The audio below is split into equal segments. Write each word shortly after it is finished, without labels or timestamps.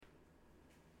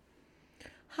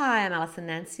Hi, I'm Alison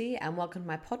Nancye, and welcome to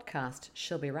my podcast,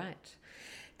 She'll Be Right.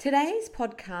 Today's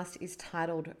podcast is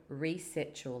titled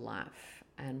Reset Your Life,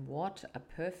 and what a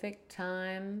perfect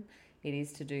time it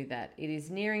is to do that. It is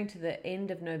nearing to the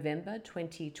end of November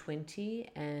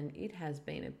 2020, and it has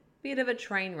been a bit of a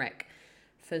train wreck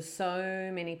for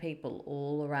so many people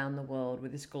all around the world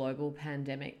with this global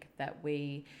pandemic that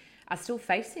we are still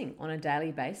facing on a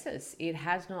daily basis. It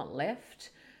has not left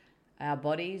our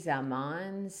bodies, our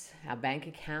minds, our bank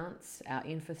accounts, our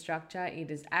infrastructure.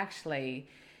 It has actually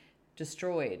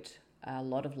destroyed a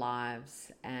lot of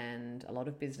lives and a lot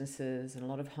of businesses and a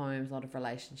lot of homes, a lot of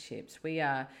relationships. We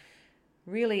are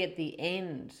really at the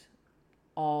end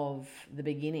of the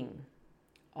beginning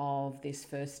of this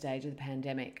first stage of the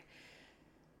pandemic.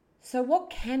 So what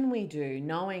can we do,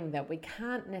 knowing that we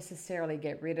can't necessarily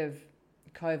get rid of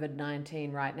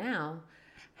COVID-19 right now?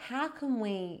 How can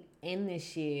we end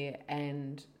this year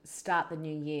and start the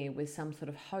new year with some sort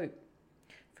of hope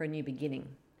for a new beginning?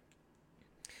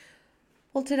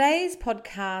 Well, today's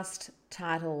podcast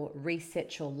title,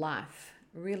 Reset Your Life,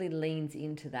 really leans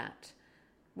into that.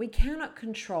 We cannot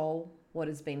control what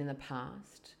has been in the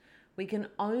past. We can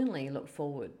only look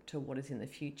forward to what is in the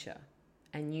future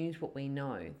and use what we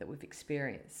know that we've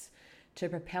experienced to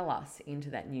propel us into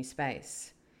that new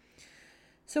space.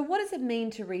 So what does it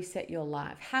mean to reset your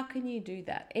life? How can you do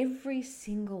that? Every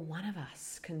single one of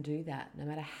us can do that, no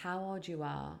matter how old you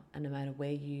are and no matter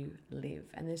where you live.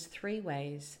 And there's 3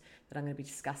 ways that I'm going to be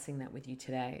discussing that with you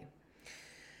today.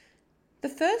 The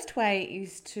first way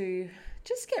is to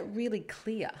just get really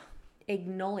clear,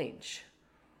 acknowledge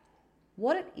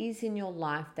what it is in your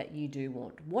life that you do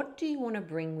want. What do you want to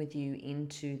bring with you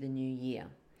into the new year?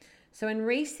 So in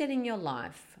resetting your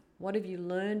life, what have you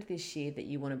learned this year that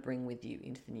you want to bring with you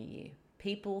into the new year?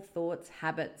 People, thoughts,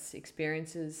 habits,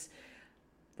 experiences,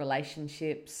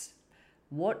 relationships.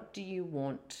 What do you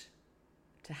want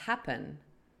to happen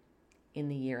in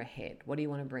the year ahead? What do you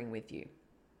want to bring with you?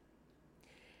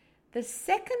 The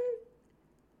second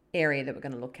area that we're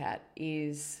going to look at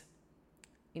is,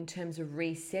 in terms of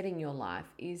resetting your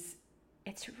life, is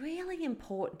it's really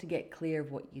important to get clear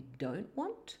of what you don't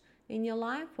want in your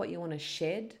life, what you want to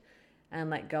shed and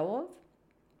let go of.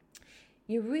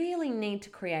 You really need to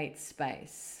create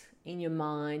space in your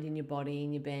mind, in your body,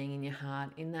 in your being, in your heart,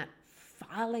 in that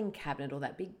filing cabinet or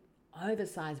that big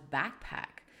oversized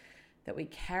backpack that we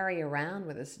carry around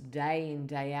with us day in,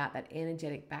 day out, that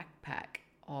energetic backpack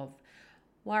of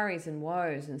worries and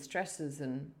woes and stresses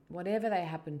and whatever they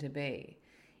happen to be.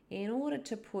 In order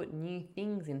to put new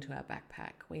things into our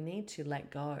backpack, we need to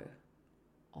let go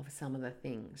of some of the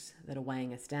things that are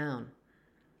weighing us down.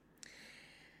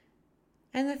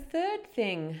 And the third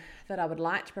thing that I would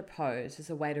like to propose as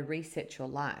a way to reset your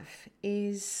life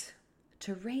is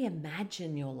to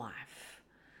reimagine your life.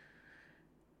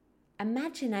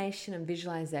 Imagination and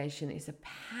visualization is a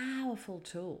powerful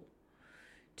tool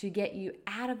to get you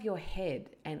out of your head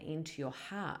and into your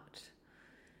heart,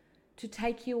 to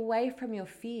take you away from your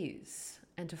fears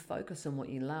and to focus on what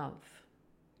you love,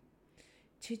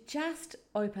 to just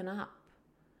open up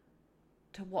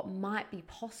to what might be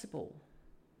possible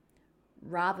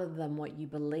rather than what you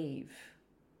believe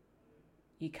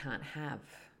you can't have.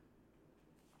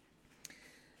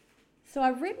 So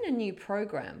I've written a new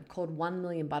program called 1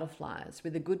 Million Butterflies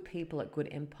with the good people at Good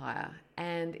Empire,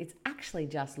 and it's actually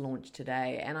just launched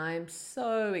today, and I'm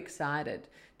so excited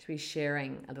to be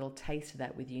sharing a little taste of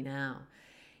that with you now.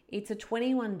 It's a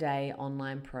 21-day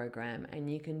online program,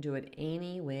 and you can do it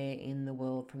anywhere in the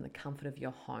world from the comfort of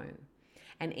your home.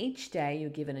 And each day you're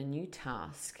given a new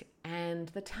task, and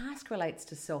the task relates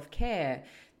to self-care.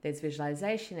 There's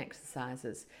visualization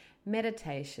exercises,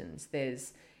 meditations,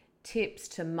 there's tips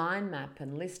to mind map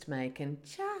and list make, and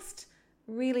just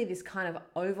really this kind of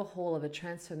overhaul of a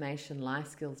transformation life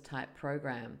skills type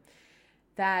program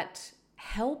that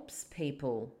helps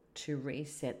people to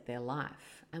reset their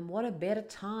life. And what a better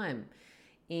time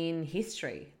in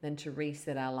history than to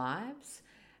reset our lives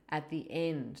at the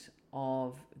end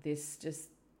of this just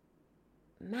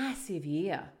massive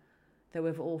year that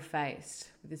we've all faced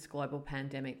with this global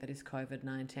pandemic that is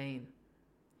COVID-19.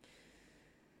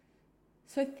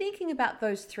 So thinking about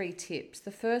those 3 tips,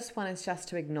 the first one is just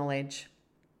to acknowledge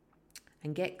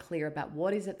and get clear about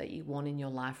what is it that you want in your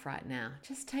life right now.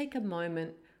 Just take a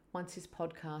moment once this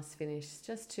podcast's finished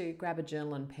just to grab a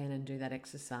journal and pen and do that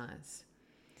exercise.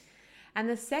 And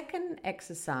the second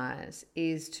exercise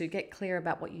is to get clear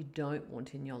about what you don't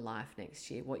want in your life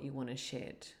next year, what you want to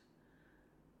shed.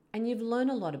 And you've learned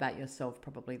a lot about yourself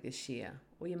probably this year,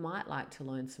 or you might like to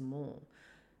learn some more.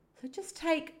 So just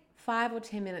take 5 or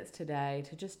 10 minutes today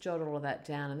to just jot all of that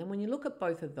down. And then when you look at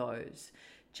both of those,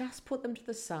 just put them to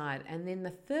the side. And then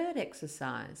the third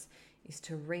exercise is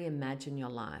to reimagine your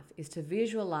life, is to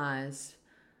visualize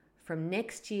from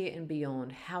next year and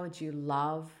beyond. How would you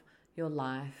love your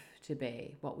life to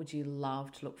be? What would you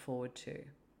love to look forward to?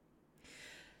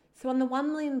 So on the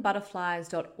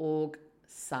 1millionbutterflies.org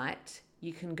site,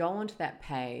 you can go onto that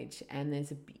page and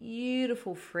there's a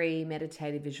beautiful free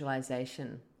meditative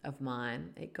visualization of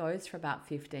mine. It goes for about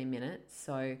 15 minutes.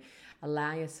 So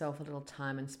allow yourself a little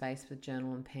time and space with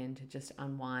journal and pen to just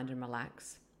unwind and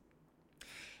relax.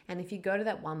 And if you go to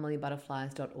that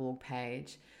 1millionbutterflies.org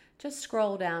page, just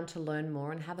scroll down to learn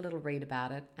more and have a little read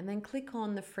about it, and then click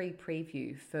on the free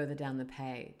preview further down the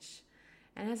page.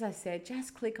 And as I said,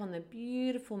 just click on the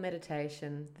beautiful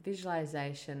meditation, the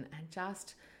visualization, and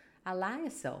just allow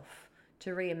yourself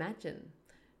to reimagine,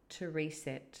 to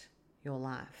reset your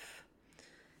life.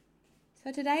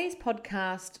 So today's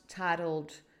podcast,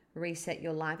 titled Reset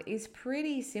Your Life, is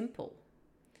pretty simple.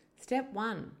 Step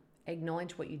 1,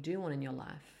 acknowledge what you do want in your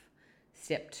life.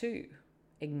 Step 2,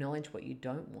 acknowledge what you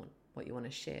don't want, what you want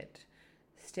to shed.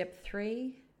 Step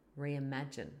 3,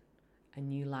 reimagine a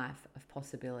new life of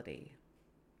possibility.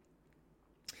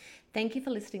 Thank you for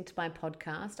listening to my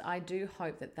podcast. I do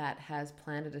hope that has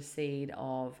planted a seed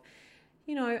of,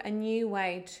 a new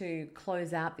way to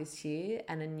close out this year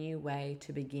and a new way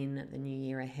to begin the new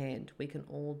year ahead. We can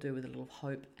all do with a little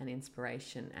hope and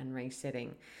inspiration and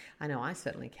resetting. I know I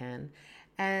certainly can.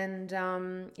 And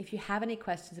if you have any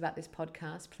questions about this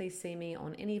podcast, please see me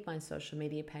on any of my social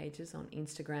media pages on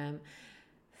Instagram,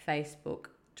 Facebook,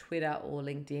 Twitter, or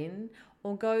LinkedIn,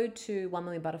 or go to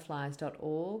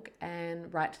 1millionbutterflies.org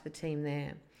and write to the team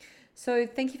there. So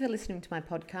thank you for listening to my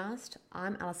podcast.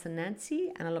 I'm Alison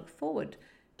Nancye, and I look forward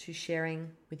to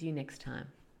sharing with you next time.